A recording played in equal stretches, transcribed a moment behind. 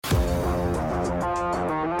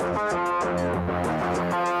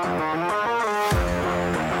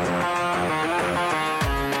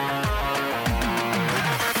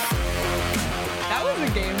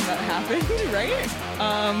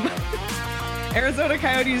Arizona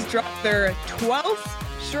Coyotes dropped their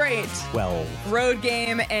 12th straight road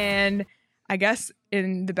game, and I guess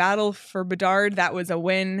in the battle for Bedard, that was a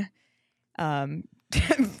win. So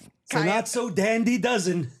not so dandy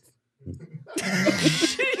dozen.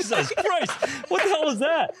 Jesus Christ. What the hell was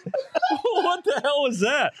that? What the hell was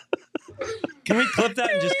that? Can we clip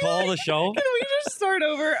that and just call the show? Can we just start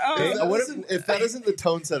over? If that isn't the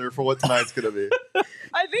tone setter for what tonight's going to be.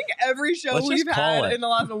 I think every show we've had in the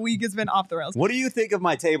last week has been off the rails. What do you think of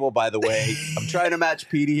my table, by the way? I'm trying to match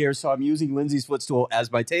Petey here, so I'm using Lindsay's footstool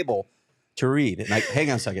as my table to read. And hang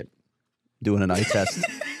on a second. Doing an eye test.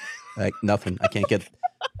 Nothing. I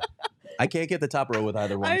can't get the top row with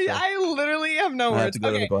either one. I literally have no words. I have to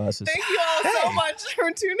go to the glasses. Thank you all so much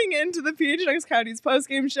for tuning in to the PHNX Coyotes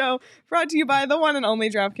postgame show, brought to you by the one and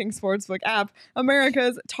only DraftKings Sportsbook app,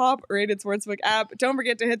 America's top-rated sportsbook app. Don't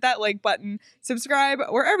forget to hit that like button, subscribe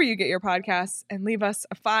wherever you get your podcasts, and leave us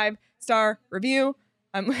a 5-star review.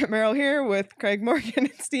 I'm Meryl here with Craig Morgan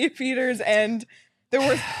and Steve Peters, and there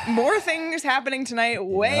were more things happening tonight,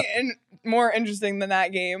 more interesting than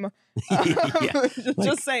that game.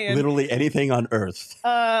 Just saying. Literally anything on earth.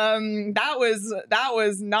 That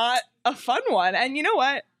was not a fun one. And you know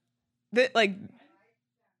what?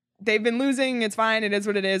 They've been losing. It's fine. It is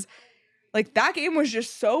what it is. Like, that game was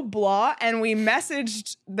just so blah. And we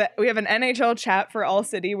messaged that we have an NHL chat for All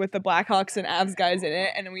City with the Blackhawks and Avs guys in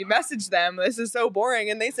it. And we messaged them, this is so boring.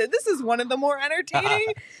 And they said, this is one of the more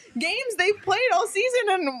entertaining games they've played all season.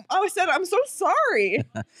 And I said, I'm so sorry.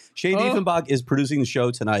 Shane Diefenbach is producing the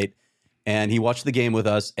show tonight. And he watched the game with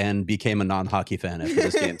us and became a non-hockey fan after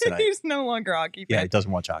this game tonight. He's no longer a hockey fan. Yeah, he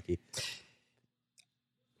doesn't watch hockey.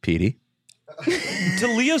 Petey? To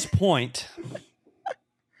Leah's point,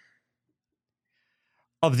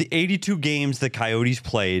 of the 82 games the Coyotes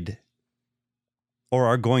played or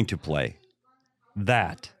are going to play,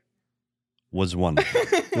 that was one of them.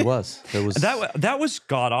 It was. That was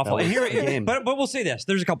god-awful. That was And the game. But we'll say this.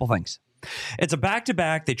 There's a couple things. It's a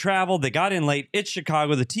back-to-back. They traveled. They got in late. It's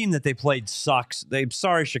Chicago. The team that they played sucks.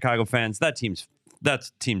 Sorry, Chicago fans. That team's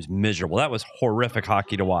miserable. That was horrific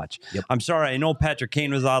hockey to watch. Yep. I'm sorry. I know Patrick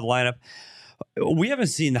Kane was out of the lineup. We haven't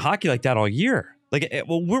seen hockey like that all year.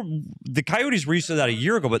 The Coyotes were used to that a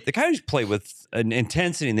year ago, but the Coyotes play with an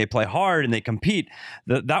intensity and they play hard and they compete.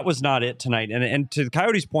 That was not it tonight. And to the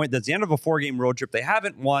Coyotes' point, that's the end of a 4-game road trip. They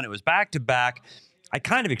haven't won. It was back-to-back. I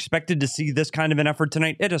kind of expected to see this kind of an effort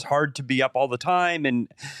tonight. It is hard to be up all the time, and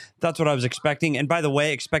that's what I was expecting. And by the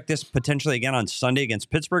way, expect this potentially again on Sunday against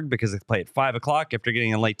Pittsburgh because they play at 5 o'clock after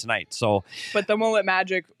getting in late tonight. So, but the Mullet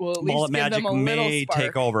Magic will at least give them a little spark.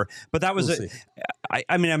 Take over. But that was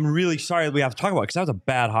I'm really sorry that we have to talk about it because that was a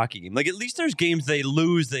bad hockey game. Like, at least there's games they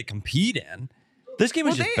lose, they compete in. This game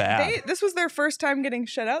was just bad. This was their first time getting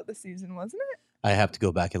shut out this season, wasn't it? I have to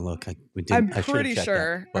go back and look. I'm pretty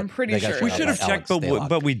sure. We should have checked,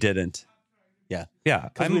 but we didn't. Yeah. Yeah.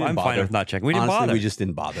 I'm fine with not checking. We didn't bother. We just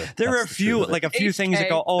didn't bother. There were a few things that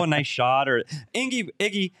go, a nice shot. Or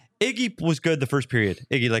Iggy was good the first period.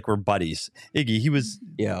 Iggy, like, we're buddies. Iggy, he was.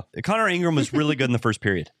 Yeah. Connor Ingram was really good in the first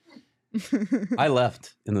period. I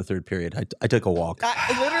left in the third period. I took a walk.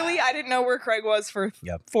 I didn't know where Craig was for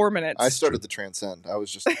 4 minutes. I started to transcend. I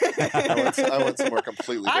was just, I went somewhere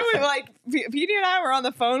completely different. Petey and I were on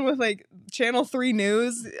the phone with Channel 3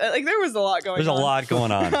 News. There was a lot going on. There's a lot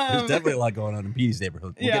going on. There's definitely a lot going on in Petey's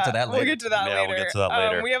neighborhood. We'll get to that later. We'll get to that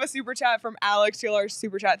later. We have a super chat from Alex, TLR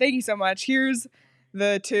super chat. Thank you so much. Here's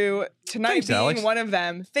the two. Tonight being Alex. One of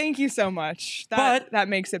them. Thank you so much. That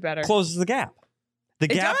makes it better. Closes the gap. The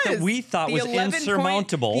gap that we thought was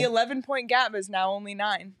insurmountable. The 11-point gap is now only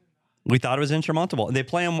 9. We thought it was insurmountable. They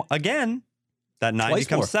play them again. That 9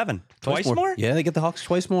 becomes 7. Twice more? Yeah, they get the Hawks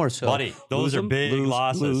twice more. So buddy, those are big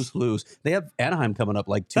losses. Lose. They have Anaheim coming up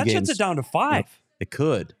 2 games. That shuts it down to 5. It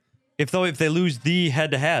could. If they lose the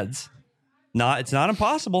head-to-heads, it's not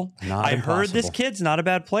impossible. I heard this kid's not a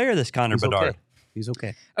bad player, this Connor Bedard. Okay. He's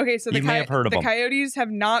okay. Okay, so you may have heard of him. Coyotes have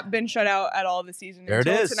not been shut out at all this season.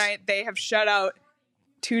 Until tonight, they have shut out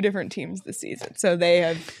 2 different teams this season. So they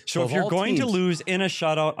have. So if you're going to lose in a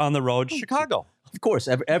shutout on the road, Chicago. Of course,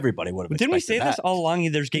 everybody would have. Didn't we say this all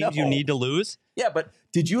along? There's games you need to lose. Yeah, but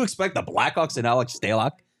did you expect the Blackhawks and Alex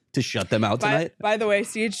Stalock to shut them out tonight? By the way,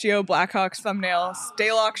 CHGO Blackhawks thumbnail: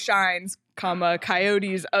 Stalock shines,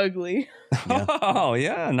 Coyotes ugly. Yeah. Oh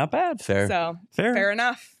yeah, not bad. Fair. So fair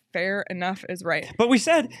enough. Fair enough is right. But we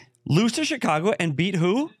said lose to Chicago and beat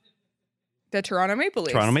who? The Toronto Maple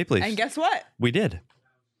Leafs. Toronto Maple Leafs. And guess what? We did.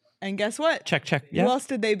 And guess what? Check. Yeah. Who else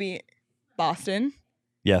did they beat? Boston.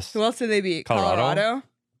 Yes. Who else did they beat? Colorado.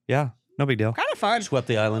 Yeah. No big deal. Kind of fun. Swept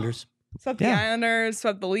the Islanders. Swept the Islanders,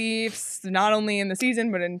 swept the Leafs, not only in the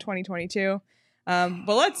season, but in 2022.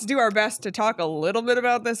 But let's do our best to talk a little bit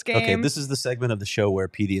about this game. Okay, this is the segment of the show where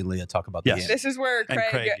Petey and Leah talk about the game. This is where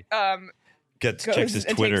Craig checks his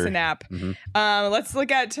and Twitter. takes a nap. Let's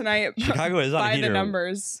look at tonight. Chicago is on a by heater. the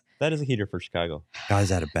numbers. That is a heater for Chicago.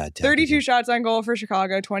 Guys had a bad day. 32 shots on goal for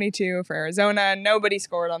Chicago, 22 for Arizona. Nobody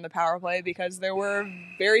scored on the power play because there were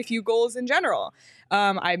very few goals in general.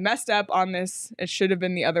 I messed up on this. It should have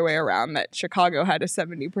been the other way around, that Chicago had a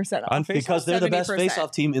 70% on off. Because they're the best 70%.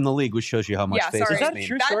 face-off team in the league, which shows you how much face-offs Is that mean.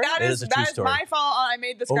 true story? That It is is a true story. my fault. I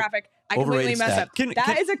made this graphic. I completely overrated messed stat. up.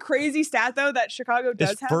 That is a crazy stat, though, that Chicago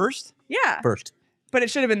does Is have. first? Yeah. First. But it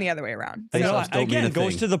should have been the other way around. Face-offs So, don't mean Again, a it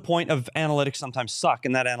goes thing. to the point of analytics sometimes suck,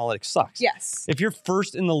 and that analytics sucks. yes. If you're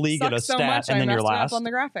first in the league at a Sucks so stat much, and then I you're messed it last, up on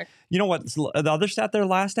the graphic. you know what? The other stat they're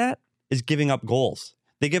last at is giving up goals.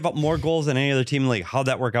 They give up more goals than any other team in the league. How'd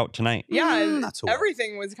that work out tonight? Yeah, not so well.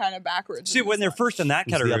 everything was kind of backwards. See, when they're first in that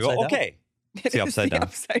Is the category, you go, upside down? okay. It's the upside down.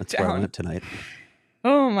 That's where I went tonight.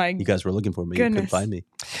 Oh my You guys were looking for me. You Goodness. couldn't find me.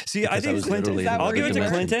 See, I Because think was Clinton, literally in the I'll give it to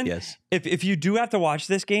dimension. Clinton. Yes. If you do have to watch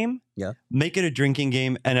this game, Yeah. make it a drinking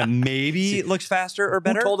game, and it maybe looks faster or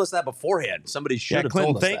better. Who told us that beforehand? Somebody should Yeah, have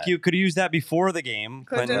Clinton, told us thank that. you. Could have used that before the game.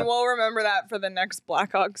 Clinton will remember that for the next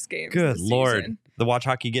Blackhawks game. Good this Lord. season. The Watch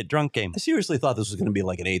Hockey Get Drunk game. I seriously thought this was going to be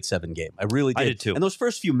like an 8-7 game. I really did. I did too. And those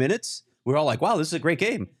first few minutes, we were all like, wow, this is a great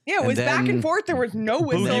game. Yeah, it And was back then- and forth. There was no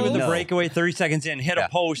whistles. Boogie with the No. breakaway 30 seconds in, hit Yeah. a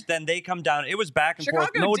post, then they come down. It was back and Chicago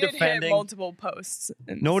forth. No did hit defending. multiple posts.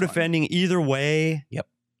 in No this one. defending either way. Yep.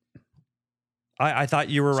 I thought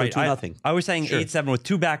you were So right. 2-0. I was saying Sure. 8-7 with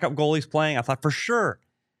two backup goalies playing. I thought for sure.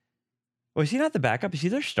 Was he not the backup? Is he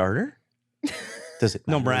their starter? Does it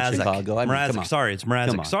No, matter in Mrazek. Chicago? I mean, come Mrazek. on. Sorry, it's Come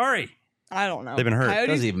Mrazek. on. Sorry. I don't know. They've been hurt.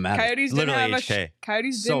 Doesn't even matter. Coyotes didn't Literally have HK.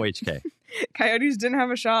 Coyotes So didn't, HK. Coyotes didn't have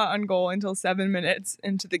a shot on goal until 7 minutes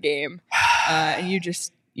into the game, and you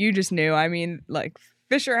just knew. I mean, like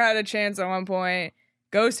Fisher had a chance at one point.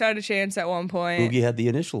 Ghost had a chance at one point. Boogie had the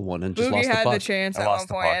initial one and just Boogie lost the had puck. the chance I at one lost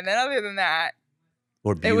the point, puck. and then other than that,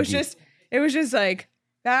 Or it was Boogie. just like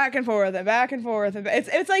back and forth and back and forth. And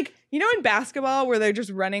it's like, you know, in basketball where they're just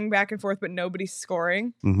running back and forth but nobody's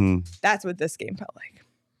scoring. Mm-hmm. That's what this game felt like.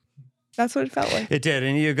 That's what it felt like. It did.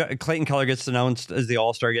 And you got Clayton Keller gets announced as the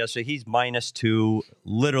All-Star yesterday. He's -2,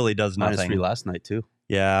 literally does nothing. -3 last night, too.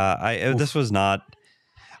 Yeah, this was not.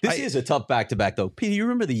 This is a tough back-to-back, though. Peter, you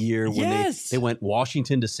remember the year when Yes. they went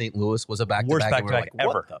Washington to St. Louis was a back-to-back? Worst and we were back-to-back like,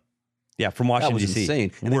 what ever. the- Yeah, from That Washington, was D.C.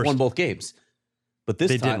 insane. And they Worst. won both games. But this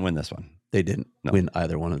They time, didn't win this one. They didn't No. win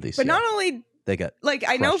either one of these. But Yeah. not only, They got like,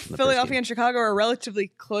 I know crushed in the first Philadelphia game. and Chicago are relatively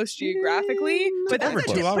close geographically, but, over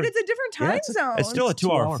that's a 2 hours. but it's a different time it's a- zone. It's still a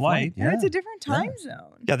 2-hour flight. Yeah, it's a different time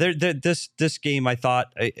zone. Yeah, this game, I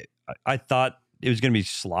thought it was going to be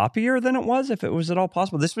sloppier than it was, if it was at all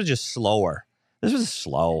possible. This was just slower. This was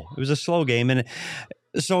slow. It was a slow game, and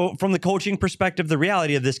so from the coaching perspective, the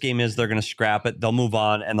reality of this game is they're going to scrap it. They'll move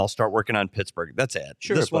on, and they'll start working on Pittsburgh. That's it.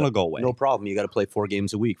 Sure, this one but will go away. No problem. You got to play 4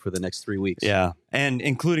 games a week for the next 3 weeks. Yeah, and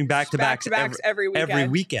including back-to-backs every weekend. every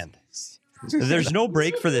weekend. There's no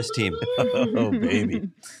break for this team. Oh, baby.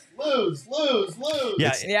 Lose.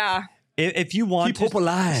 Yeah, Yeah. if you want Keep hope to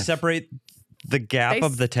alive. separate the gap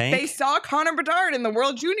of the tank, They saw Connor Bedard in the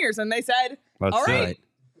World Juniors and they said, That's all right, Right.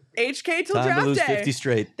 HK till Time to draft lose day. 50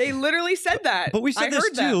 straight. They literally said that. But we said I this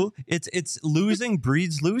heard them. too. It's losing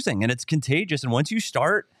breeds losing, and it's contagious. And once you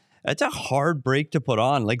start, it's a hard break to put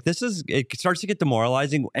on. Like it starts to get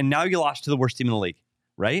demoralizing. And now you lost to the worst team in the league,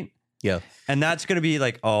 right? Yeah. And that's going to be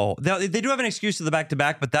like, oh, they do have an excuse to the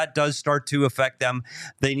back-to-back, but that does start to affect them.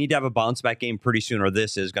 They need to have a bounce-back game pretty soon, or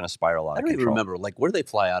this is going to spiral out I of don't even control. remember. Like, where do they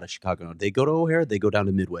fly out of Chicago? Do they go to O'Hare? They go down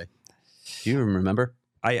to Midway. Do you even remember?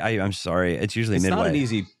 I'm sorry. It's usually It's Midway. not an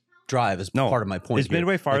easy drive. Is part of my point. Is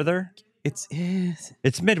Midway here. farther? Like, it's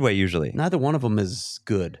It's Midway usually. neither one of them is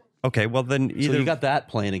good. Okay, well then either So you got that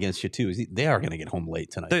playing against you too. They are going to get home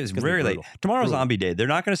late tonight. It's gonna be very late. brutal. Tomorrow's Brutal. zombie day. They're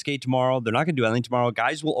not going to skate tomorrow. They're not going to do anything tomorrow.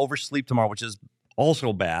 Guys will oversleep tomorrow, which is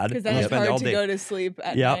also bad. Because then They'll it's spend all hard to day- go to sleep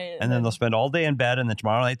at Yep. night. And then they'll spend all day in bed, and then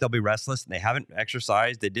tomorrow night they'll be restless, and they haven't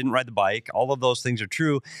exercised, they didn't ride the bike. All of those things are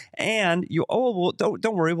true. And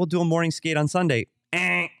don't worry, we'll do a morning skate on Sunday.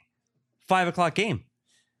 5 o'clock game,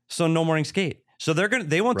 so no morning skate. So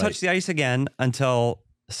they won't touch the ice again until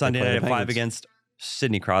Sunday play night the at 5 Penguins. against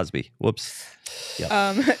Sidney Crosby. Whoops.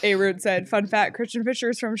 A-Root said, fun fact, Christian Fisher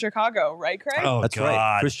is from Chicago, right, Craig? Oh That's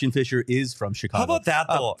right. Christian Fisher is from Chicago. How about that,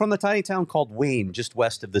 though? From the tiny town called Wayne, just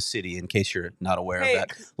west of the city, in case you're not aware Hey. of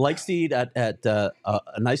that. Likes to eat at a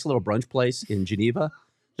nice little brunch place in Geneva.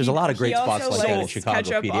 There's a lot of great He spots also like that in likes Chicago,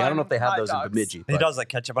 ketchup PD. I don't know if they have on those in hot dogs. Bemidji. He but- does like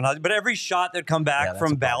ketchup on hot, but every shot that come back Yeah, that's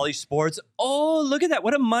from a problem. Valley Sports, oh, look at that.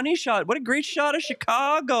 What a money shot. What a great shot of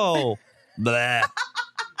Chicago. Blah.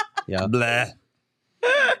 Yeah. Blah.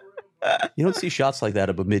 You don't see shots like that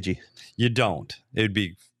at Bemidji. You don't. It would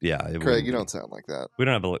be, yeah. It Craig, would you be. don't sound like that. We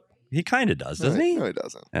don't have a look. He kind of does, doesn't he? No, he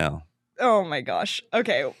doesn't. Yeah. Oh my gosh.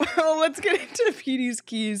 Okay, well, let's get into PD's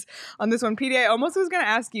keys on this one. PD, I almost was going to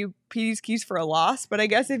ask you PD's keys for a loss, but I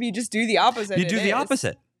guess if you just do the opposite, You do it the is.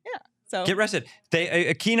 opposite. So Get rested. They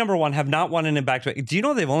a key number one have not won in a back-to-back. Do you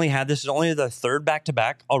know they've only had this is only the third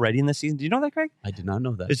back-to-back already in the season? Do you know that, Craig? I did not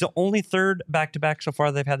know that. It's the only third back-to-back so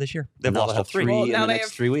far they've had this year. They've Now lost they'll all have three. Well, in now the they next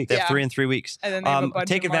have- 3 weeks. They have Yeah. 3 in 3 weeks. And then they have a bunch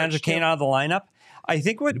Take in advantage March, of Kane too. out of the lineup. I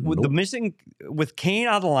think with the Nope. missing with Kane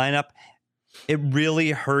out of the lineup, it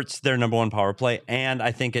really hurts their number one power play, and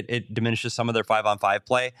I think it diminishes some of their 5-on-5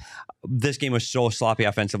 play. This game was so sloppy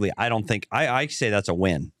offensively. I don't think I say that's a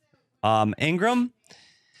win. Ingram,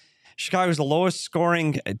 Chicago's the lowest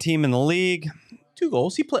scoring team in the league. 2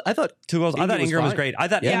 goals. He played. I thought 2 goals. I Ingram thought was Ingram was fine. great. I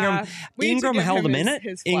thought Yeah, we need to Ingram give held him him in it.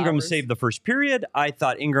 his Ingram flowers. saved the first period. I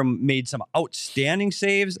thought Ingram made some outstanding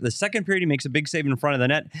saves. The second period, he makes a big save in front of the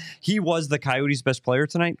net. He was the Coyotes' best player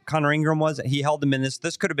tonight. Connor Ingram was. He held them in this.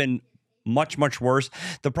 This could have been much, much worse.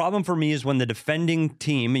 The problem for me is when the defending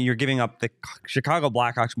team, you're giving up the Chicago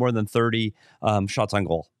Blackhawks more than 30 shots on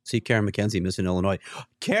goal. see Karen McKenzie missing Illinois.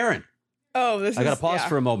 Karen, Oh, this I got to is pause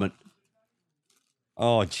for a moment.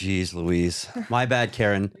 Oh, geez, Louise. My bad,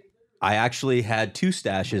 Karen. I actually had 2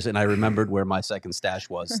 stashes, and I remembered where my second stash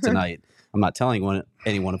was tonight. I'm not telling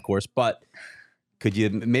anyone, of course, but could you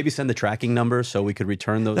maybe send the tracking number so we could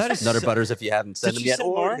return those That is Nutter so- Butters if you haven't sent Did them you yet? send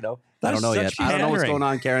Or, more? you know, That I don't is know yet. such I don't know what's pandering. going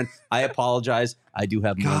on, Karen. I apologize. I do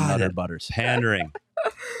have more God, Nutter it- Butters. Pandering.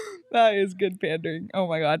 That is good pandering. Oh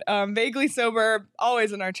my god. Vaguely sober,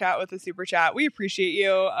 always in our chat with the super chat. We appreciate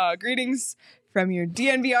you. Greetings from your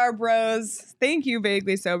DNVR bros. Thank you,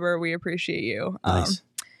 Vaguely Sober. We appreciate you. Nice.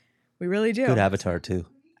 We really do. Good avatar, too.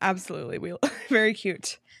 Absolutely. We very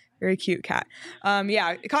cute. Very cute cat.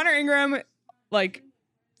 Yeah, Connor Ingram, like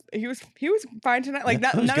he was fine tonight. Like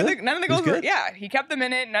Yeah, he was none of the good. none of the He was goals were, good. yeah, he kept them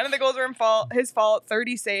in it. None of the goals were his fault.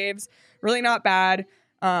 30 saves. Really not bad.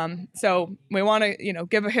 So we want to,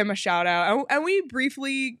 give him a shout out. And we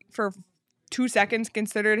briefly for 2 seconds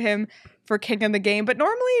considered him for king of the game. But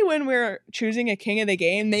normally when we're choosing a king of the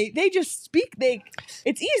game, they just speak.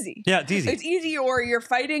 It's easy. Yeah, it's easy. It's easy, or you're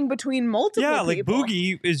fighting between multiple Yeah, like people.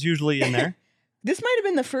 Boogie is usually in there. This might have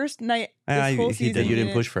been the first night Yeah, this whole he season. did. You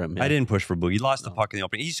didn't push for him. I didn't push for Boogie. He lost the puck in the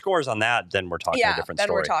opening. He scores on that, then we're talking a different then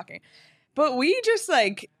story. we're talking. But we just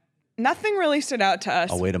nothing really stood out to us.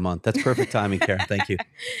 I'll wait a month. That's perfect timing, Karen. Thank you.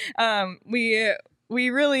 We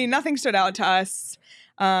really nothing stood out to us.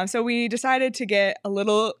 So we decided to get a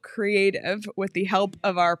little creative with the help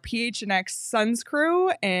of our PHNX Suns crew,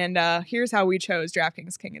 and here's how we chose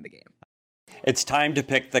DraftKings King of the Game. It's time to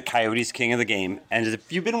pick the Coyotes king of the game. And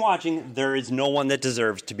if you've been watching, there is no one that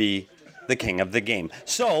deserves to be the king of the game.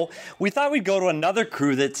 So we thought we'd go to another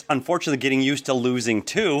crew that's unfortunately getting used to losing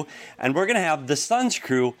too. And we're going to have the Suns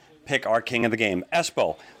crew pick our king of the game.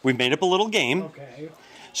 Espo, we've made up a little game. Okay.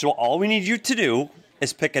 So all we need you to do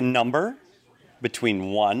is pick a number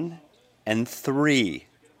between 1 and 3.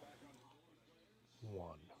 1.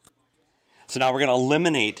 So now we're going to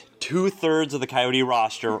eliminate 2/3 of the Coyote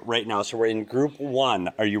roster right now. So we're in group 1.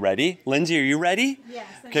 Are you ready? Lindsay, are you ready? Yes.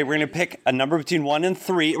 Okay, we're going to pick a number between 1 and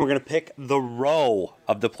 3, and we're going to pick the row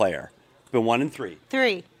of the player. Between 1 and 3.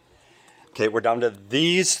 3. Okay, we're down to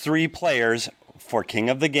these 3 players for King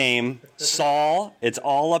of the Game. Saul, it's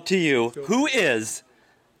all up to you. Who is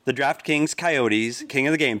the DraftKings Coyotes King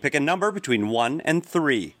of the Game? Pick a number between 1 and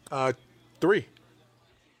 3. 3.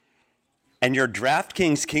 And your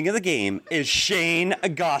DraftKings King of the Game is Shane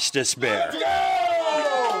Augustus Bear.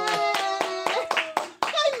 I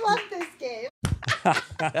love this game.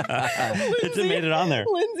 It made it on there.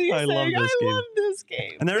 Lindsay I saying, love this game. I love this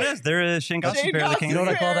game. And there it is. There is Shane Augustus Shane Bear, the King You know of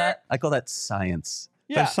what the I Game. call that? I call that science.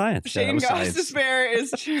 That's science. Shane was science. Gostis Bear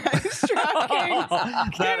is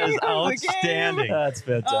DraftKings. That is King of the game. outstanding. That's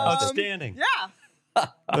fantastic. Outstanding. Yeah. That's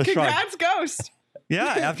right. Congrats, Ghost. Yeah,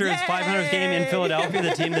 after his 500th game in Yay! Philadelphia,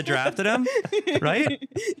 the team that drafted him, right?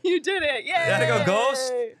 You did it. Yay. Gotta go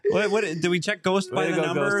Ghost. What did we check Ghost by Way to the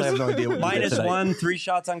go, Ghost. numbers? I have no idea what you did tonight. -1, 3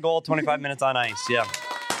 shots on goal, 25 minutes on ice. Yeah.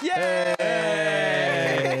 Yay.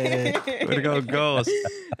 Way to go, Ghost.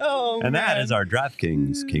 Oh, And that man. is our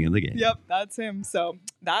DraftKings King of the Game. Yep, that's him. So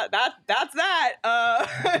that's that.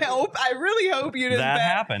 I really hope you didn't That bet.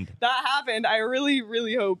 happened. That happened. I really,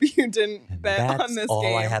 really hope you didn't bet on this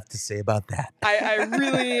game. to say about that.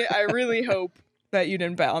 I really hope that you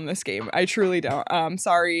didn't bet on this game. I truly don't.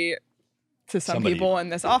 Sorry to some Somebody- people in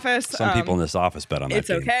this office. Some people in this office bet on that It's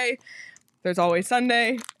game. okay. There's always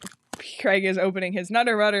Sunday. Craig is opening his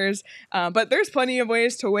Nutter Butters. But there's plenty of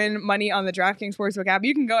ways to win money on the DraftKings Sportsbook app.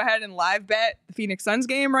 You can go ahead and live bet the Phoenix Suns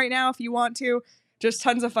game right now if you want to. Just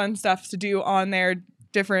tons of fun stuff to do on there.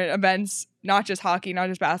 Different events, not just hockey, not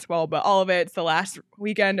just basketball, but all of it. It's the last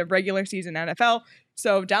weekend of regular season NFL.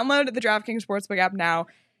 So download the DraftKings Sportsbook app now.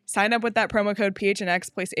 Sign up with that promo code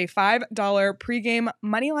PHNX. Place a $5 pregame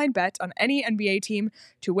moneyline bet on any NBA team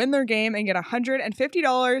to win their game and get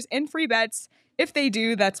 $150 in free bets. If they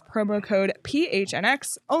do, that's promo code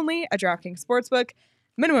PHNX only at DraftKings Sportsbook.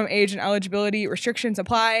 Minimum age and eligibility restrictions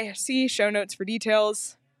apply. See show notes for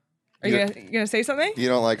details. Are you gonna say something? You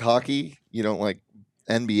don't like hockey? You don't like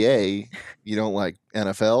NBA? You don't like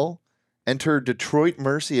NFL? Enter Detroit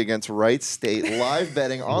Mercy against Wright State. Live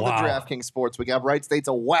betting on Wow. the DraftKings Sportsbook app. Wright State's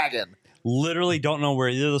a wagon. Literally don't know where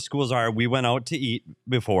either of the schools are. We went out to eat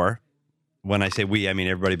before. When I say we, I mean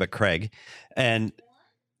everybody but Craig. And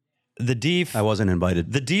the Deef, I wasn't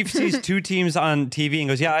invited. the Deef sees two teams on TV and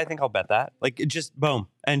goes, yeah, I think I'll bet that. Like, it just boom,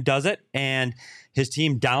 and does it. And his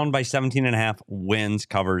team down by 17.5 wins,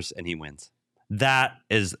 covers, and he wins. That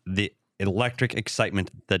is the electric excitement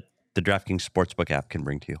that the DraftKings Sportsbook app can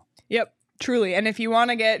bring to you. Yep, truly. And if you want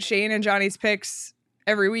to get Shane and Johnny's picks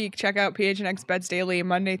every week, check out PHNX Bets Daily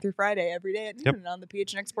Monday through Friday every day at noon on the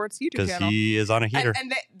PHNX Sports YouTube Because channel. he is on a heater.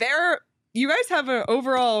 And you guys have an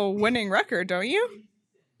overall winning record, don't you?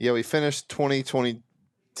 Yeah, we finished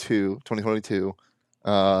 2022,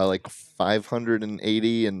 like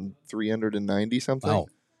 580 and 390 something. Wow.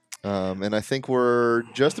 And I think we're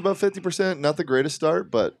just about 50%. Not the greatest start,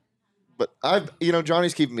 but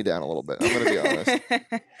Johnny's keeping me down a little bit. I'm going to be honest.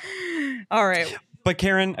 All right. But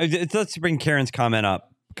Karen, let's bring Karen's comment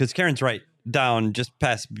up because Karen's right down just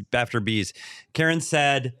past after B's. Karen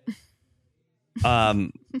said,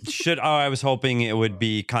 I was hoping it would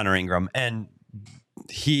be Connor Ingram. And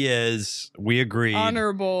he is, we agree,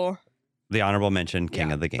 the honorable mention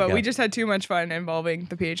king of the game. But we just had too much fun involving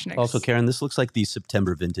the PHNX. Also, Karen, this looks like the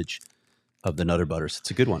September vintage of the Nutter Butters. It's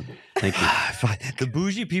a good one. Thank you. The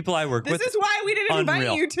bougie people I work This with. is why we didn't invite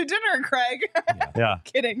unreal. you to dinner, Craig. Yeah.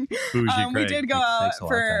 Kidding. Bougie We Craig. did go out Thanks a lot,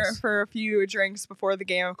 for guys. a few drinks before the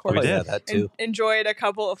game, of course. We did. Yeah, that too. Enjoyed a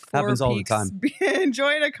couple of Four Happens all the Peaks. time.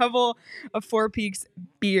 Enjoyed a couple of Four Peaks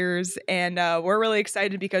beers, and we're really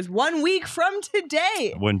excited because 1 week from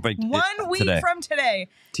today, One week from today,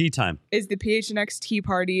 tea time. is the PHNX Tea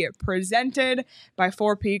Party presented by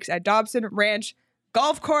Four Peaks at Dobson Ranch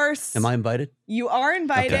Golf Course. Am I invited? You are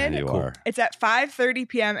invited. Okay, you are. It's at 5:30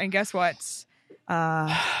 p.m. And guess what?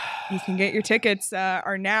 You can get your tickets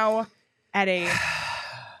are now at a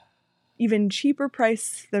even cheaper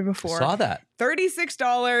price than before. Saw that. $36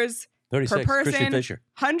 36. per person. Christian Fisher.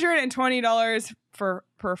 $120 per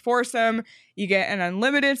foursome. You get an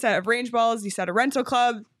unlimited set of range balls. You set a rental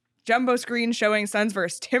club, jumbo screen showing Suns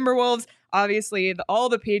versus Timberwolves. Obviously, all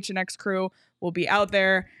the PHNX crew will be out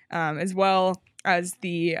there, as well as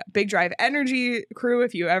the Big Drive Energy crew.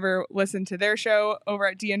 If you ever listen to their show over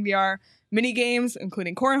at DNVR, mini games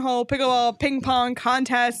including cornhole, pickleball, ping pong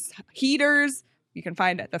contests, heaters. You can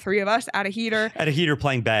find the three of us at a heater. At a heater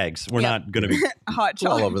playing bags. We're Yep. not going to be Hot All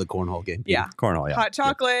chocolate. over the cornhole game. Yeah. cornhole. Yeah. Hot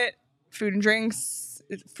chocolate, food and drinks,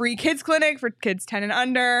 free kids clinic for kids 10 and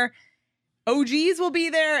under. OGs will be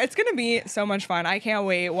there. It's going to be so much fun. I can't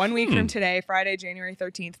wait. 1 week from today, Friday, January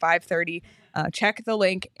 13th, 5:30. Check the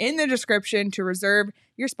link in the description to reserve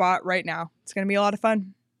your spot right now. It's going to be a lot of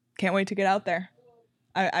fun. Can't wait to get out there.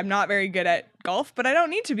 I'm not very good at golf, but I don't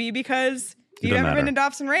need to be because if It you've doesn't ever been to matter.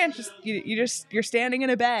 Dobson Ranch, you're standing in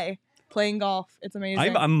a bay playing golf. It's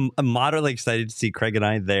amazing. I'm moderately excited to see Craig and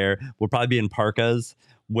I there. We'll probably be in parkas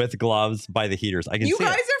with gloves by the heaters. I can You see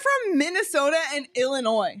guys it. are from Minnesota and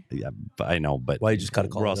Illinois. Yeah, I know, but Why you just gotta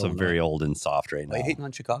call we're it also Illinois? very old and soft right Why now. you hating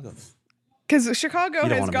on Chicago? Because Chicago You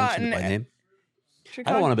don't has want to mention gotten it by name. Chicago.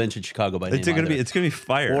 I don't want to mention Chicago by name. It's gonna be either.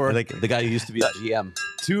 fire. Or like the guy who used to be a GM.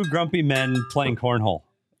 two grumpy men playing cornhole.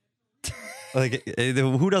 Like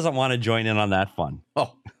who doesn't want to join in on that fun?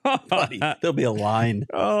 Oh, buddy, there'll be a line.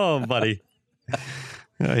 Oh, buddy.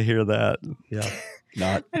 I hear that. Yeah,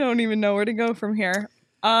 not. I don't even know where to go from here.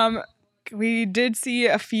 We did see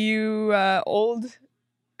a few old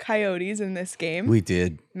Coyotes in this game. We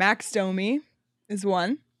did. Max Domi is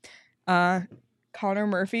one. Connor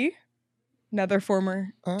Murphy, another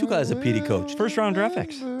former. Two guys a PD coach. First round draft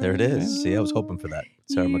picks. There it is. See, I was hoping for that.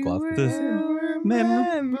 Sarah McLaughlin.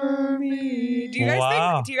 Remember me. Do you guys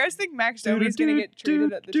Wow. think? Do you guys think Max Domi's gonna get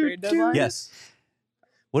traded at the trade deadline? Yes.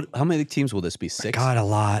 What? How many teams will this be? 6? God, a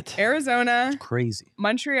lot. Arizona, Crazy.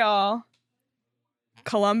 Montreal,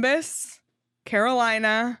 Columbus,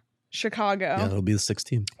 Carolina, Chicago. Yeah, it'll be the 6th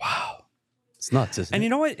team. Wow. It's nuts, isn't And it? you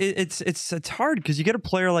know what? It's hard because you get a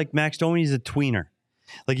player like Max Domi, he's a tweener.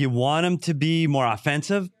 Like you want him to be more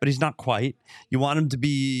offensive, but he's not quite. You want him to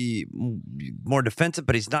be more defensive,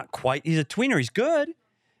 but he's not quite. He's a tweener. He's good.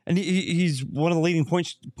 And he's one of the leading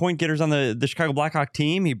point getters on the Chicago Blackhawk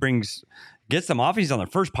team. He gets them off. He's on their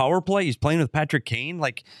first power play. He's playing with Patrick Kane.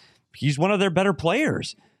 Like he's one of their better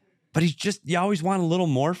players. But you always want a little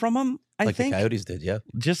more from him. I think the Coyotes did, yeah.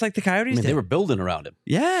 just like the Coyotes I mean, did. they were building around him.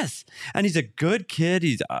 Yes, and he's a good kid.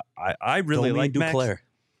 I really Domi like Max. Duclair.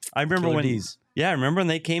 I remember Killer when D's. Yeah, I remember when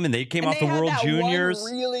they came And off they the had World that Juniors.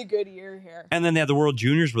 one really good year here. And then they had the World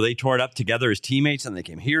Juniors where they tore it up together as teammates, and they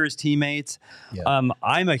came here as teammates. Yeah.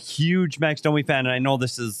 I'm a huge Max Domi fan, and I know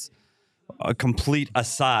this is a complete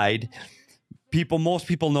aside. Most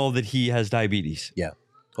people know that he has diabetes. Yeah.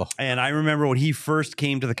 Oh. And I remember when he first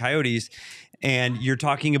came to the Coyotes, and you're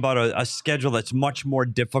talking about a schedule that's much more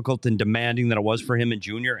difficult and demanding than it was for him in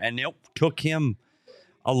junior, and it took him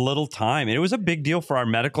a little time. And it was a big deal for our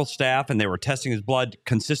medical staff, and they were testing his blood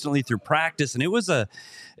consistently through practice. And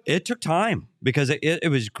it took time because it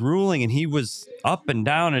was grueling, and he was up and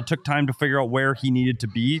down. And it took time to figure out where he needed to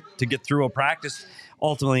be to get through a practice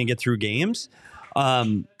ultimately and get through games.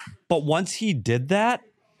 But once he did that,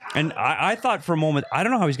 and I thought for a moment, I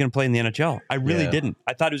don't know how he's going to play in the NHL. I really Yeah. didn't.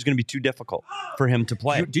 I thought it was going to be too difficult for him to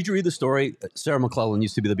play. Did you read the story? Sarah McClellan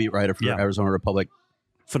used to be the beat writer for Yeah. Arizona Republic.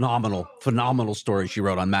 Phenomenal story she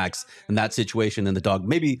wrote on Max and that situation and the dog.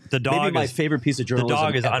 Maybe my favorite piece of journalism.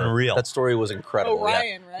 dog is ever. unreal. That story was incredible. Oh,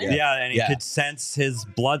 Ryan, right? Yeah, and he Yeah. could sense his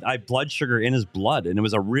blood sugar in his blood, and it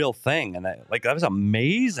was a real thing, and that was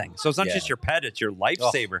amazing. So it's not Yeah. just your pet; it's your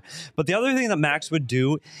lifesaver. But the other thing that Max would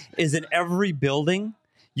do is in every building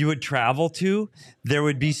you would travel to, there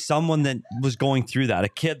would be someone that was going through that, a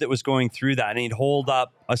kid that was going through that, and he'd hold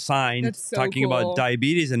up a sign That's so talking cool. about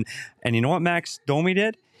diabetes, and you know what Max Domi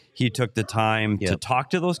did? He took the time to Yep. talk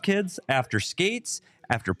to those kids after skates,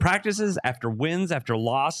 after practices, after wins, after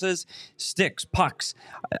losses, sticks, pucks.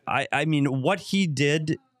 I mean, what he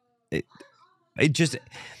did, it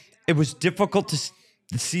was difficult to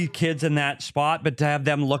see kids in that spot, but to have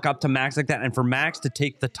them look up to Max like that, and for Max to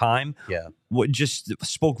take the time, Yeah. what just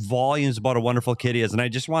spoke volumes about a wonderful kid he is. And I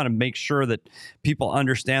just want to make sure that people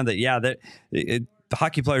understand that, the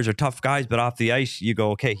hockey players are tough guys, but off the ice, you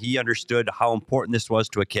go, okay, he understood how important this was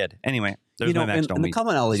to a kid. Anyway, there's my Max and Domi the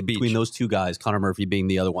commonality speech. between those two guys, Connor Murphy being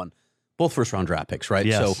the other one, both first-round draft picks, right?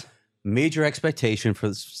 Yes. So major expectation for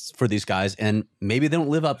these guys, and maybe they don't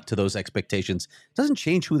live up to those expectations. It doesn't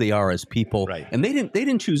change who they are as people, Right. And they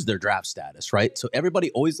didn't choose their draft status, right? So everybody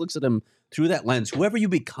always looks at them through that lens. Whoever you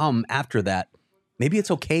become after that, maybe it's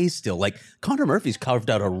okay still. Like Connor Murphy's carved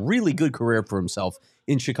out a really good career for himself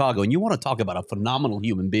in Chicago, and you want to talk about a phenomenal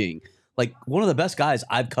human being. Like one of the best guys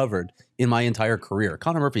I've covered in my entire career.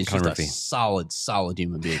 Connor Murphy is just a solid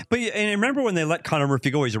human being. But and remember when they let Connor Murphy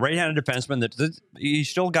go, he's a right-handed defenseman. He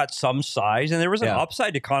still got some size, and there was an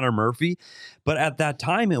upside to Connor Murphy. But at that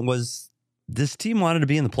time, this team wanted to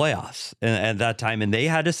be in the playoffs at that time, and they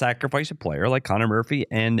had to sacrifice a player like Connor Murphy,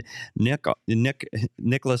 and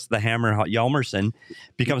Nicholas the Hammer Hjalmarsson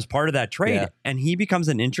becomes part of that trade, and he becomes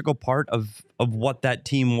an integral part of what that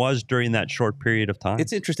team was during that short period of time.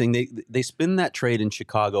 It's interesting. They spin that trade in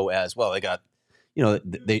Chicago as well. They got,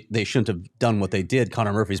 they shouldn't have done what they did.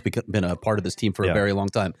 Connor Murphy's been a part of this team for a very long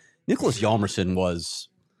time. Nicholas Hjalmarsson was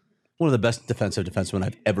one of the best defensive defensemen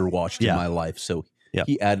I've ever watched in my life. So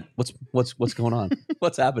he had what's going on?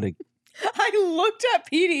 What's happening? I looked at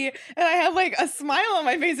Petey and I had like a smile on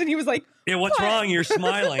my face, and he was like, yeah, what's "What?" wrong? You're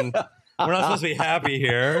smiling. We're not supposed to be happy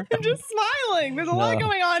here. I'm just smiling. There's a lot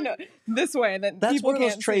going on this way that That's people one of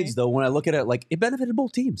those can't trades, see. though. When I look at it, like it benefited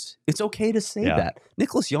both teams. It's okay to say that.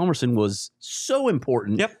 Nicholas Hjalmarsson was so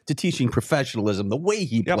important to teaching professionalism. The way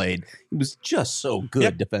he played, he was just so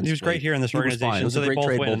good defensively. He was great here in this He was fine. It organization, was so a they great both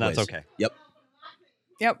trade win, and that's ways. okay.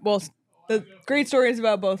 Yep. Well, the great stories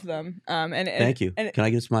about both of them. And Thank you. And Can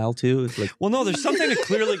I get a smile too? It's like Well, no, there's something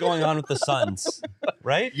clearly going on with the Suns,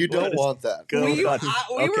 right? You don't want that.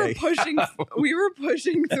 we were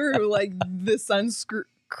pushing through like the Suns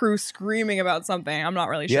crew screaming about something. I'm not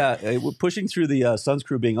really sure. yeah, we're pushing through the Suns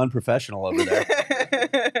crew being unprofessional over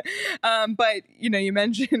there. But you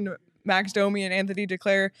mentioned Max Domi and Anthony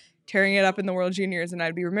Duclair tearing it up in the World Juniors, and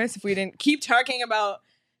I'd be remiss if we didn't keep talking about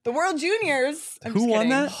the World Juniors. Who won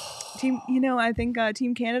that? Team, I think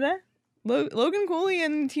Team Canada, Logan Cooley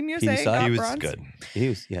and Team USA. He got was bronze. good. He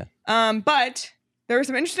was, yeah. But there was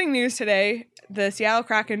some interesting news today. The Seattle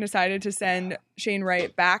Kraken decided to send Shane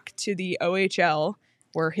Wright back to the OHL,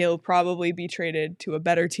 where he'll probably be traded to a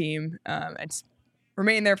better team. It's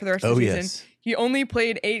remain there for the rest of the season. yes. He only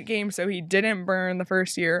played 8 games, so he didn't burn the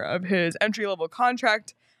first year of his entry-level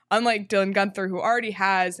contract, unlike Dylan Guenther, who already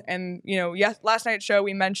has. And, last night's show,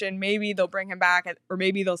 we mentioned maybe they'll bring him back or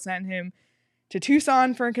maybe they'll send him to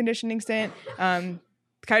Tucson for a conditioning stint. The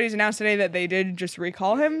Coyotes announced today that they did just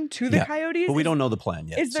recall him to the Coyotes. But we don't know the plan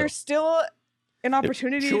yet. Is there still an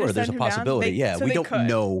opportunity Sure, to there's send a him down? possibility. We don't could.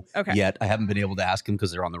 know Okay. yet. I haven't been able to ask him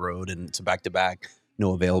because they're on the road and it's a back-to-back,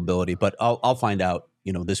 no availability. But I'll find out,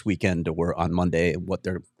 this weekend or on Monday what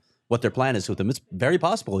their plan is with him. It's very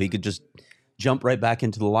possible he could just jump right back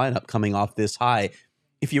into the lineup coming off this high.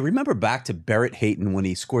 If you remember back to Barrett Hayton when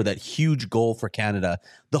he scored that huge goal for Canada,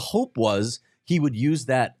 the hope was he would use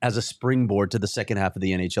that as a springboard to the second half of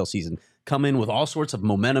the NHL season, come in with all sorts of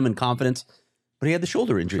momentum and confidence. But he had the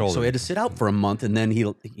shoulder injury, so he had to sit out for a month, and then he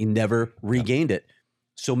never regained it.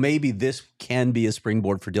 So maybe this can be a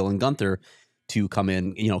springboard for Dylan Guenther to come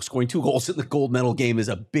in. Scoring 2 goals in the gold medal game is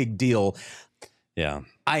a big deal. Yeah.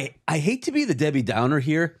 I hate to be the Debbie Downer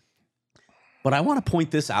here, but I want to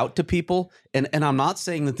point this out to people, and I'm not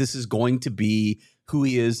saying that this is going to be who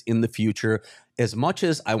he is in the future, as much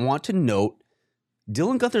as I want to note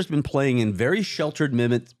Dylan Guenther's been playing in very sheltered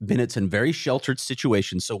minutes and very sheltered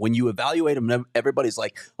situations. So when you evaluate him, everybody's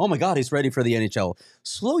like, oh my God, he's ready for the NHL.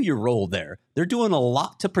 Slow your roll there. They're doing a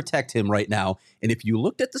lot to protect him right now. And if you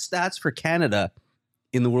looked at the stats for Canada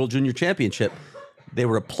in the World Junior Championship, they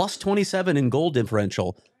were a plus 27 in goal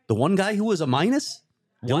differential. The one guy who was a minus,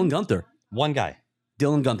 Dylan Guenther. One guy.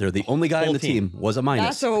 Dylan Guenther, the only guy Whole on the team, was a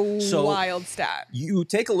minus. That's a wild stat. You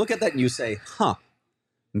take a look at that and you say,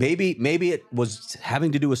 maybe it was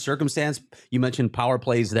having to do with circumstance. You mentioned power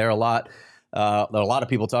plays there a lot. There are a lot of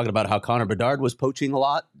people talking about how Connor Bedard was poaching a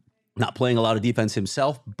lot, not playing a lot of defense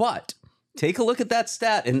himself. But take a look at that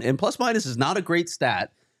stat. And plus minus is not a great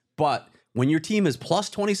stat. But when your team is plus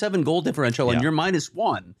 27 goal differential and you're minus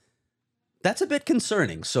 1, that's a bit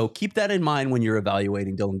concerning. So keep that in mind when you're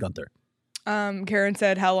evaluating Dylan Guenther. Karen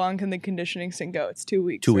said, how long can the conditioning stint go? It's 2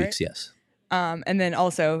 weeks. 2 right? weeks, yes. And then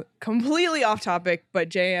also completely off topic, but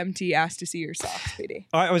JMT asked to see your socks, PD.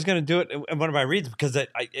 I was going to do it in one of my reads because it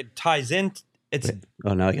ties in.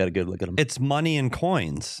 Oh, now you got a good look at him. It's money and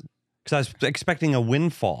coins because I was expecting a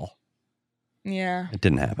windfall. Yeah, It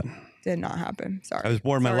didn't happen. did not happen. Sorry. I was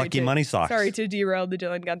born my lucky money socks. Sorry to derail the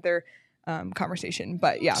Dylan Guenther conversation,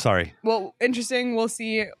 but yeah. Sorry. Well, interesting. We'll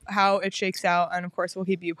see how it shakes out, and of course, we'll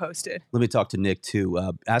keep you posted. Let me talk to Nick,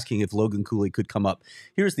 too, asking if Logan Cooley could come up.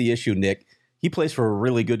 Here's the issue, Nick. He plays for a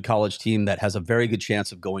really good college team that has a very good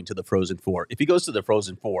chance of going to the Frozen Four. If he goes to the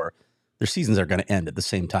Frozen Four, their seasons are going to end at the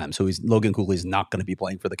same time. So Logan Cooley's not going to be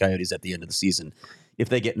playing for the Coyotes at the end of the season. If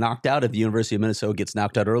they get knocked out, if the University of Minnesota gets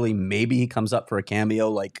knocked out early, maybe he comes up for a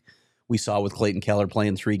cameo like we saw with Clayton Keller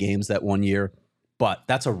playing 3 games that one year. But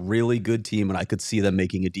that's a really good team, and I could see them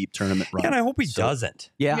making a deep tournament run. Yeah, and I hope he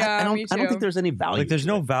doesn't. Yeah, Yeah, I me don't too. think there's any value. Like, there's to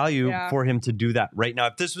no it. value Yeah. for him to do that right now.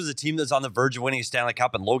 If this was a team that's on the verge of winning a Stanley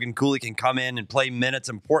Cup and Logan Cooley can come in and play minutes,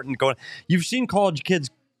 important going. You've seen college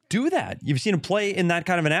kids do that. You've seen them play in that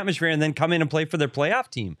kind of an atmosphere and then come in and play for their playoff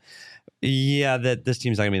team. Yeah, that this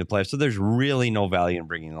team's not going to be in the playoffs. So there's really no value in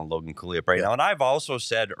bringing on Logan Cooley up right now. And I've also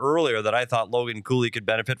said earlier that I thought Logan Cooley could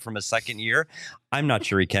benefit from a second year. I'm not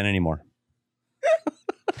sure he can anymore.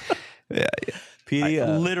 Yeah, PD,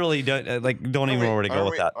 I literally don't even know where to go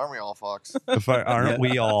with that. Aren't we all, Fox? Aren't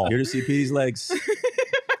we all? Here to see PD's legs.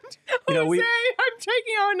 I'm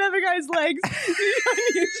taking out another guy's legs.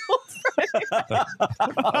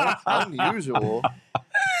 Unusual.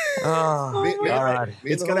 All right.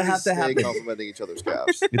 It's going to have to happen. Complimenting each other's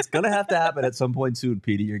calves. It's going to have to happen at some point soon,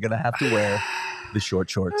 PD. You're going to have to wear the short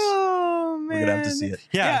shorts. Oh man, We're going to have to see it.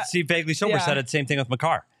 Yeah, Steve Vaguely Sober said it. Same thing with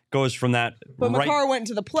Makar. Goes from that But right, Makar went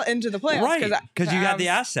into the playoffs, right, because you got the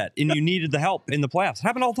asset and you needed the help in the playoffs. It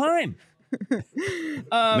happened all the time.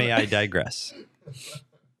 May I digress?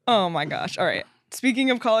 Oh my gosh! All right.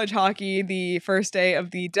 Speaking of college hockey, the first day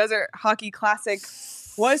of the Desert Hockey Classic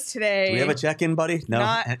was today. Do we have a check-in, buddy?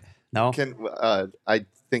 No. No. I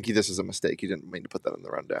think this is a mistake. You didn't mean to put that in the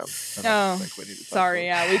rundown. Oh, think we need to talk sorry.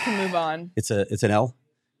 about Yeah, we can move on. It's an L.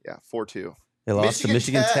 Yeah, 4-2. They lost to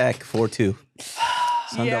Michigan Tech 4-2.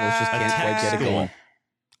 Sun Devils just can't quite get it going.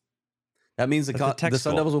 That means the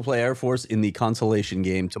Sun Devils will play Air Force in the consolation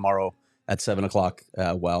game tomorrow at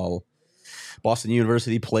 7:00, while Boston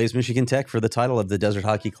University plays Michigan Tech for the title of the Desert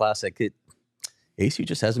Hockey Classic. ASU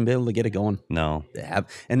just hasn't been able to get it going. No. They have,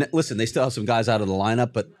 and listen, they still have some guys out of the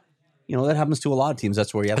lineup, but that happens to a lot of teams.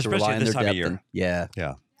 That's where you have to rely on their depth. Yeah.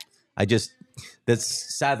 That's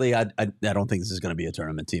sadly, I don't think this is going to be a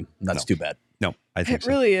tournament team. That's too bad. No, I think It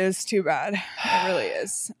really is too bad. It really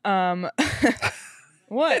is.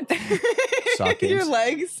 What? sock Your games.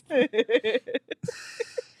 legs.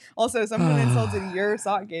 Also, someone insulted your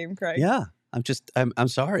sock game, Craig. Yeah, I'm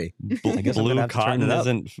sorry. I guess I'm Blue gonna have to turn cotton it up.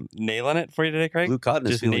 isn't nailing it for you today, Craig? Blue cotton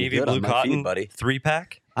is Just feeling navy good blue on my cotton, feet, buddy.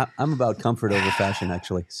 3-pack. I'm about comfort over fashion,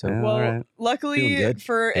 actually. So Yeah. Well, All right. luckily Feeling good.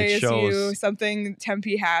 for It ASU, shows. something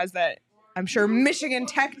Tempe has that I'm sure Michigan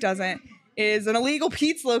Tech doesn't is an illegal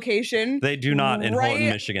Pete's location. They do not in Houghton,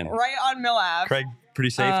 Michigan. Right on Mill Ave. Craig, pretty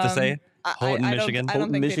safe to say. I Houghton, don't- Michigan. I don't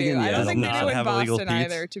Houghton, think Michigan, they do. I yeah, don't think does they not do in have illegal Boston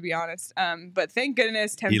Pete's. either, to be honest. But thank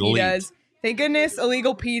goodness Tempe Elite. does. Thank goodness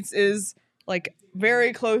illegal Pete's is like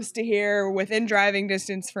very close to here, within driving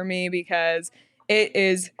distance for me, because it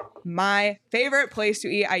is my favorite place to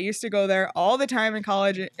eat. I used to go there all the time in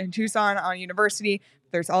college in Tucson on University.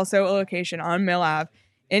 There's also a location on Mill Ave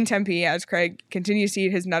in Tempe as Craig continues to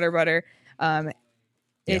eat his Nutter Butter.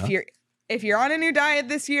 If you're on a new diet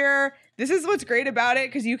this year, this is what's great about it,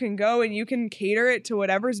 because you can go and you can cater it to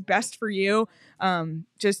whatever's best for you.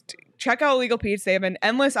 Just check out Illegal Pete's. They have an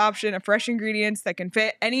endless option of fresh ingredients that can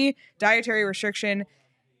fit any dietary restriction.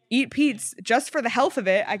 Eat Pete's just for the health of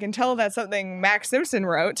it. I can tell that's something Max Simpson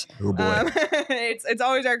wrote. Oh, boy. It's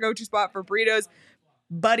always our go-to spot for burritos.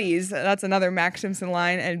 Buddies, that's another Max Simpson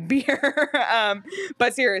line, and beer.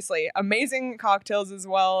 But seriously, amazing cocktails as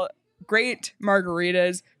well. Great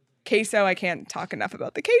margaritas. Queso, I can't talk enough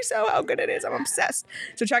about the queso, how good it is. I'm obsessed.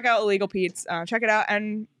 So check out Illegal Pete's. Check it out,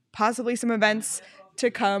 and possibly some events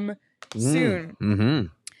to come soon. Mm-hmm.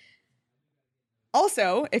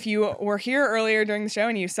 Also, if you were here earlier during the show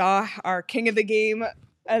and you saw our King of the Game,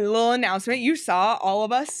 a little announcement, you saw all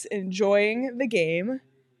of us enjoying the game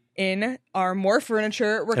in our More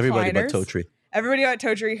Furniture recliners. Everybody but Totri. Everybody but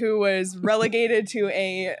Totri, who was relegated to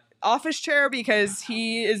a office chair because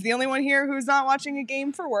he is the only one here who's not watching a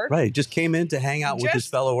game for work. Right, he just came in to hang out with his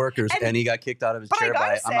Just- fellow workers, and- and he got kicked out of his but I chair gotta by,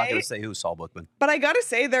 I'm not say- going to say who, Saul Bookman. But I gotta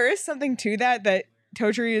say, there is something to that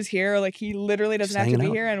Totri is here. Like, he literally doesn't Just have to hanging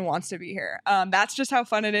be out. here and wants to be here. That's just how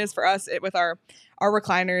fun it is for us with our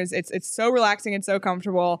recliners. It's so relaxing and so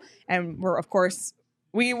comfortable. And we're, of course,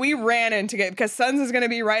 we ran in to get, because Suns is going to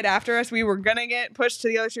be right after us. We were going to get pushed to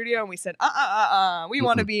the other studio, and we said, we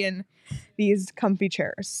want to be in these comfy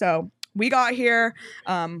chairs. So we got here.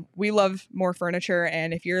 We love More Furniture.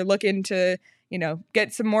 And if you're looking to,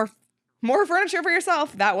 get some more furniture for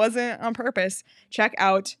yourself, that wasn't on purpose, check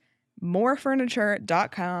out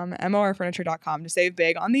morefurniture.com, morfurniture.com, to save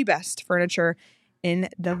big on the best furniture in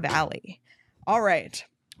the valley. All right.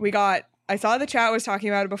 I saw the chat was talking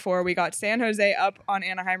about it before. We got San Jose up on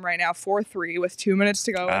Anaheim right now 4-3 with 2 minutes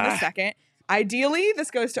to go in the second. Ideally, this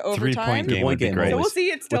goes to overtime. 3-point game would be game, great. So we'll always. see.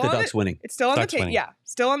 It's still With the on Ducks winning. It's still on Ducks the table. winning. Yeah,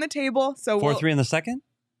 still on the table. So 4-3 in the second?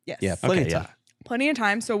 Yes. Yeah, plenty Okay, of time. Plenty of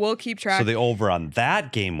time. So we'll keep track. So the over on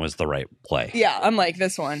that game was the right play. Yeah, unlike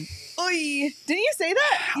this one. Oy. Didn't you say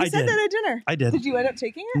that? You I said did. that at dinner. I did. Did you end up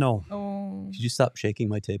taking it? No. Oh. Could you stop shaking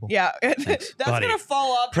my table? Yeah. That's Buddy. going to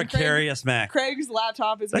fall off. and Precarious Mac. Craig's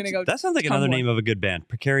laptop is going to go. That sounds like another tumbling. name of a good band.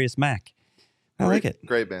 Precarious Mac. I like it.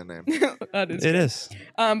 Great band name. That is It is.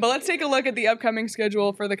 But let's take a look at the upcoming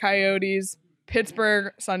schedule for the Coyotes.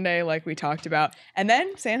 Pittsburgh Sunday, like we talked about. And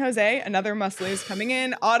then San Jose, another must-lose coming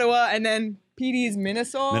in. Ottawa, and then PD's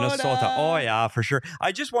Minnesota. Minnesota. Oh, yeah, for sure.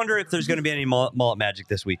 I just wonder if there's going to be any mullet magic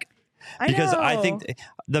this week. Because I think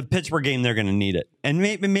the Pittsburgh game, they're going to need it. And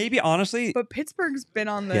maybe honestly, But Pittsburgh's been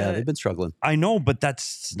on the... Yeah, they've been struggling. I know, but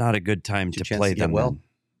that's not a good time to chance play to get them. well. then.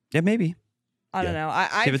 Yeah, maybe. I don't know.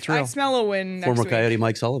 I Give it to real. smell a win next Former week. Coyote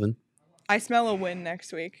Mike Sullivan. I smell a win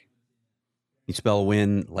next week. You spell a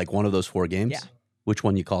win like one of those 4 games? Yeah. Which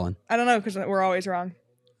one you calling? I don't know, because we're always wrong.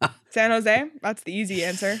 San Jose, that's the easy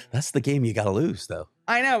answer. That's the game you got to lose, though.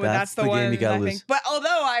 I know, but that's the the game one you gotta I lose. think. But although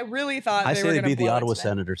I really thought I they say were they going to beat the Ottawa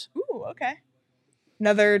Senators. Ooh, okay.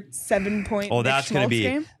 Another 7-point. Oh, that's going to be,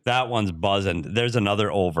 game. that one's buzzing. There's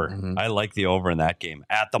another over. Mhm. I like the over in that game.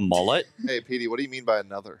 At the mullet. Hey, Petey, what do you mean by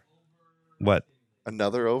another? What?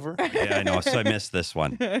 Another over? Yeah, I know. So I missed this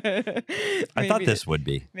one. I thought this would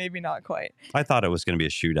be. Maybe not quite. I thought it was going to be a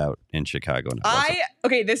shootout in Chicago. And it wasn't.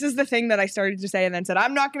 Okay, this is the thing that I started to say and then said,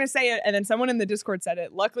 I'm not going to say it. And then someone in the Discord said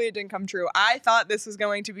it. Luckily, it didn't come true. I thought this was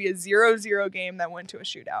going to be a 0-0 game that went to a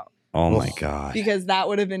shootout Oh my God. because that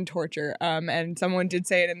would have been torture. And someone did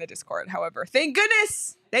say it in the Discord. However, thank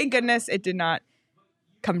goodness it did not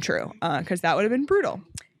come true because that would have been brutal.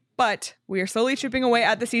 But we are slowly chipping away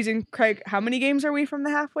at the season. Craig, how many games are we from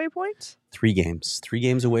the halfway point? 3 games. 3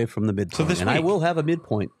 games away from the midpoint. So this and I week. will have a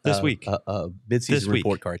midpoint. This week. Mid-season This week.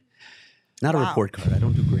 report card. Not a Wow. report card. I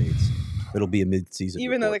don't do grades. It'll be a mid-season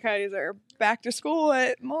Even though the report. Coyotes are back to school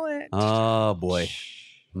at Mullet. Oh, boy.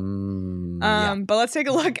 Yeah. But let's take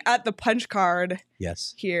a look at the punch card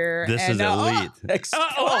Yes. here. This is elite.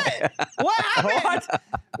 What? What happened?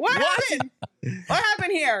 What happened? What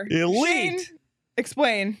happened here? Elite. Shane,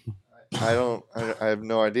 explain. I have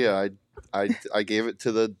no idea. I gave it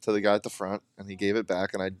to the guy at the front, and he gave it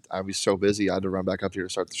back, and I was so busy I had to run back up here to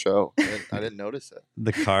start the show. I didn't notice it.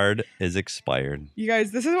 The card is expired. You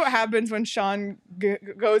guys, this is what happens when Sean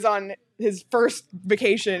goes on his first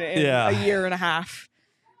vacation in a year and a half.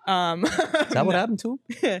 Is that what happened to him?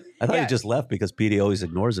 I thought Yeah. he just left because Petey always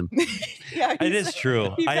ignores him. Yeah, It is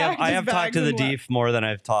true. he I have packed his talked bags to the and left. Deef more than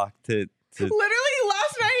I've talked to Literally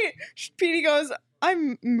last night, Petey goes, "I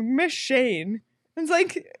miss Shane." It's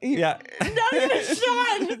like, Yeah. not even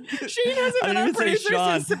Sean. Shane hasn't I been didn't our even say producer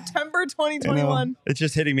Sean. since September I know. 2021. It's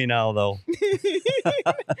just hitting me now, though.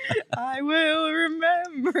 I will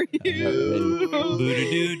remember you.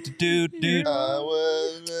 Boo-doo-doo-doo-doo.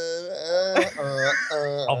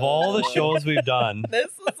 Of all the shows we've done,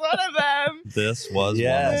 This was one of them. this was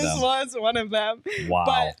Yes. This one was one of them. of them. Wow.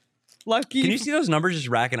 But lucky. Can you see those numbers just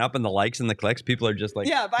racking up and the likes and the clicks? People are just like,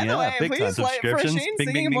 Yeah, by the way, big please time. like for Subscriptions. Shane's Bing,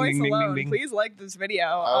 singing bing, voice bing, bing, alone. bing, bing. Please like this video.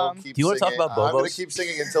 I'll keep Do you wanna talk singing. about I'm going Bobos? to keep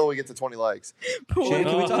singing until we get to 20 likes. Shane,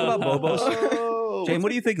 can we talk about Bobos? Oh, Shane, what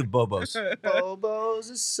do you think of Bobos?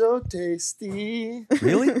 Bobos is so tasty.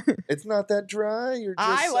 Really? It's not that dry. You're just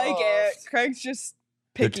I like it. soft. Craig's just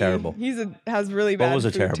They're picky. terrible. Has really bad Bobos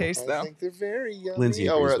are food terrible. taste I though. think they're very yummy. Lindsay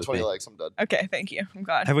Oh, we're agrees at with 20 me. likes. I'm done. Okay, thank you. I'm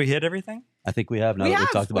glad. Have we hit everything? I think we have now that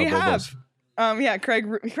we've talked about we Bobos. have. Yeah,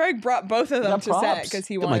 Craig brought both of them got to set props. because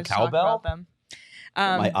he Got my wanted to talk cowbell. about them.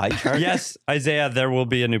 My eye chart? Yes, Isaiah, there will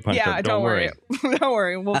be a new punch Yeah, card. don't worry. Don't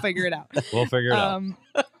worry. We'll figure it out. We'll figure it out.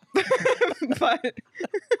 But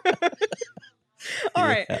all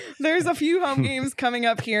right, there's a few home games coming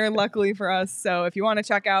up here, luckily for us. So if you want to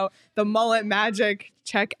check out the Mullet Magic,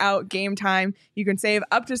 check out Game Time. You can save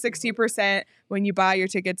up to 60% when you buy your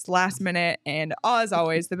tickets last minute. And as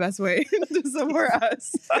always, the best way to support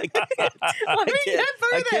us. I can't. Let me get through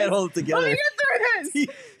I this. can't hold it Let together. me get through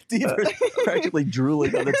this. Steve's practically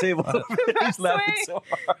drooling on the table. He's laughing way- so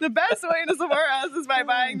hard. The best way to support us is by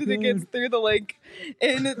buying the tickets through the link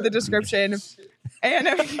in the description. And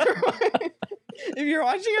if you're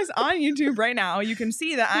watching us on YouTube right now, you can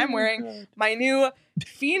see that I'm wearing my new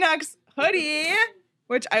Phoenix hoodie,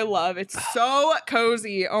 which I love. It's so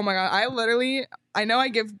cozy. Oh my god! I know I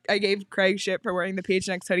gave Craig shit for wearing the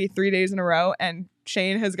PHNX hoodie 3 days in a row, and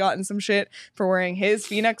Shane has gotten some shit for wearing his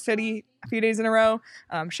Phoenix hoodie a few days in a row.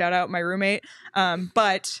 Shout out my roommate.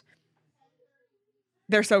 But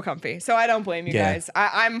they're so comfy. So I don't blame you Yeah. guys.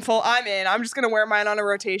 I'm in. I'm just gonna wear mine on a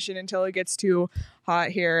rotation until it gets too hot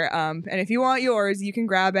here. And if you want yours, you can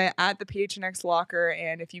grab it at the PHNX locker.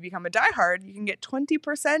 And if you become a diehard, you can get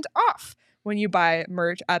 20% off when you buy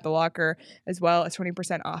merch at the locker, as well as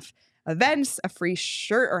 20% off events, a free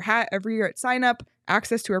shirt or hat every year at sign up,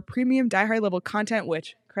 access to our premium diehard level content,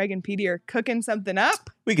 which Craig and Petey are cooking something up.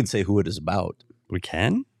 We can say who it is about. We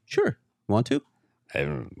can? Sure. Want to?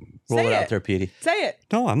 Roll Say it out it. there, Petey. Say it.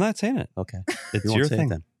 No, I'm not saying it. Okay. It's You won't your say it thing.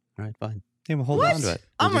 then. All right, fine. Yeah, well, hold What? on to it.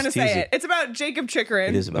 I'm We'll going to just say tease it. It's about Jacob Chikrin.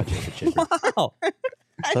 It is about Jacob Chikrin. Wow.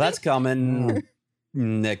 So that's coming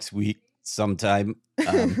next week sometime.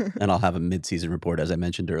 And I'll have a mid-season report, as I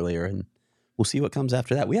mentioned earlier, and we'll see what comes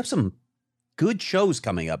after that. We have some good shows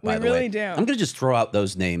coming up, by We the way. really do. I'm going to just throw out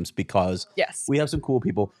those names because Yes. we have some cool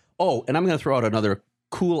people. Oh, and I'm going to throw out another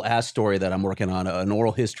cool-ass story that I'm working on, an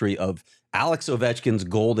oral history of Alex Ovechkin's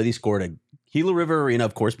goal that he scored at Gila River Arena.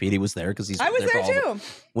 Of course, Petey was there because he's I was for there all the- too.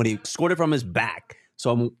 when he scored it from his back. So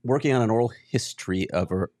I'm working on an oral history of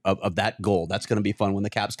that goal. That's going to be fun when the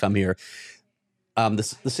Caps come here. The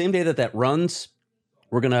same day that runs,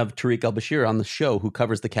 we're going to have Tariq El-Bashir on the show, who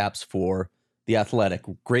covers the Caps for The Athletic.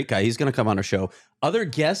 Great guy. He's going to come on our show. Other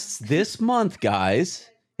guests this month, guys,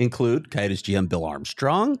 include Coyotes GM Bill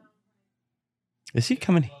Armstrong. Is he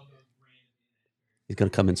coming? He's going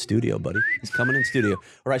to come in studio, buddy. He's coming in studio.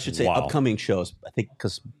 Or I should say Wow. upcoming shows. I think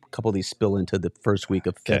because a couple of these spill into the first week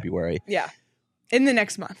of Okay. February. Yeah. In the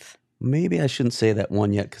next month. Maybe I shouldn't say that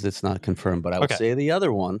one yet because it's not confirmed, but I will Okay. say the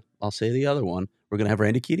other one. I'll say the other one. We're going to have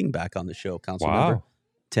Randy Keating back on the show. Council Wow. member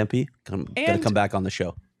Tempe going to And- come back on the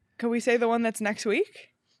show. Can we say the one that's next week?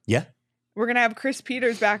 Yeah. We're gonna have Chris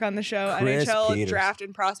Peters back on the show, Chris NHL Peters. draft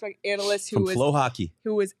and prospect analyst From who Flow Hockey.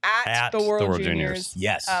 was at the World Juniors.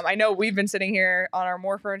 Yes. I know we've been sitting here on our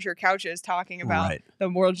More Furniture couches talking about Right. the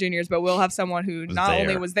World Juniors, but we'll have someone who Was not only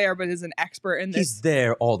there. was there but is an expert in this. He's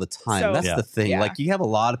there all the time. So- That's Yeah. the thing. Yeah. Like you have a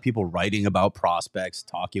lot of people writing about prospects,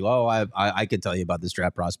 talking. Oh, I can tell you about this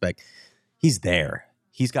draft prospect. He's there.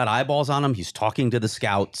 He's got eyeballs on him. He's talking to the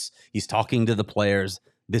scouts. He's talking to the players.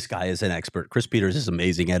 this guy is an expert. Chris Peters is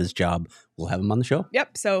amazing at his job. We'll have him on the show.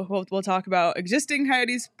 Yep. So we'll talk about existing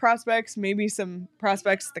Coyotes prospects, maybe some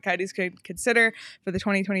prospects the Coyotes could consider for the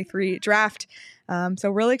 2023 draft. So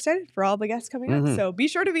really excited for all the guests coming up. So be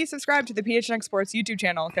sure to be subscribed to the PHNX Sports YouTube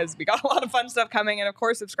channel because we got a lot of fun stuff coming. And of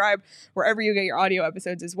course, subscribe wherever you get your audio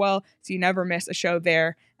episodes as well, so you never miss a show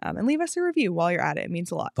there. And leave us a review while you're at it. It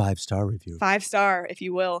means a lot. 5-star review. 5-star, if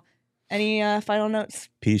you will. Any final notes?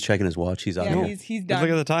 Pete's checking his watch. He's out Yeah, here. he's Let's done. look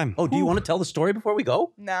at the time. Oh, do you want to tell the story before we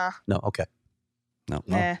go? Nah. No. Okay. No.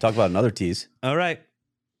 Nah. Talk about another tease. All right.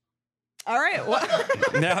 All right. Well,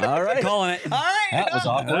 Yeah. All right. Calling it. all right. That was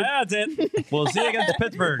awkward. That's it. We'll see you against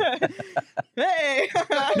Pittsburgh. Hey.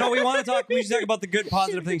 No, we want to talk. We should talk about the good,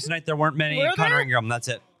 positive things tonight. There weren't many. Were Connor there? Ingram. That's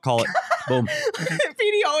it. Call it. Boom.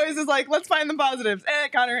 PD always is like, let's find the positives.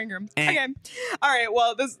 Connor Ingram. Okay. All right.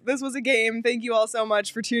 Well, this was a game. Thank you all so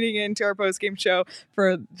much for tuning in to our post-game show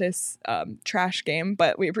for this trash game.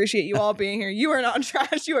 But we appreciate you all being here. You are not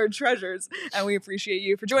trash. You are treasures. And we appreciate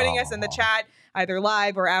you for joining us in the chat, either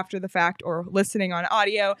live or after the fact or listening on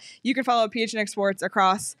audio. You can follow PHNX Sports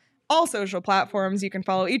across all social platforms. You can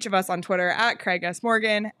follow each of us on Twitter at Craig S.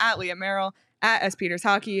 Morgan, at Leah Merrill, at S. Peters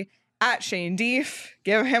Hockey, at Shane Deef.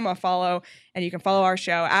 Give him a follow. And you can follow our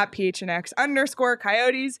show at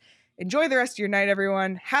PHNX_Coyotes. Enjoy the rest of your night,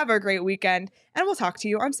 everyone. Have a great weekend. And we'll talk to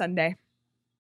you on Sunday.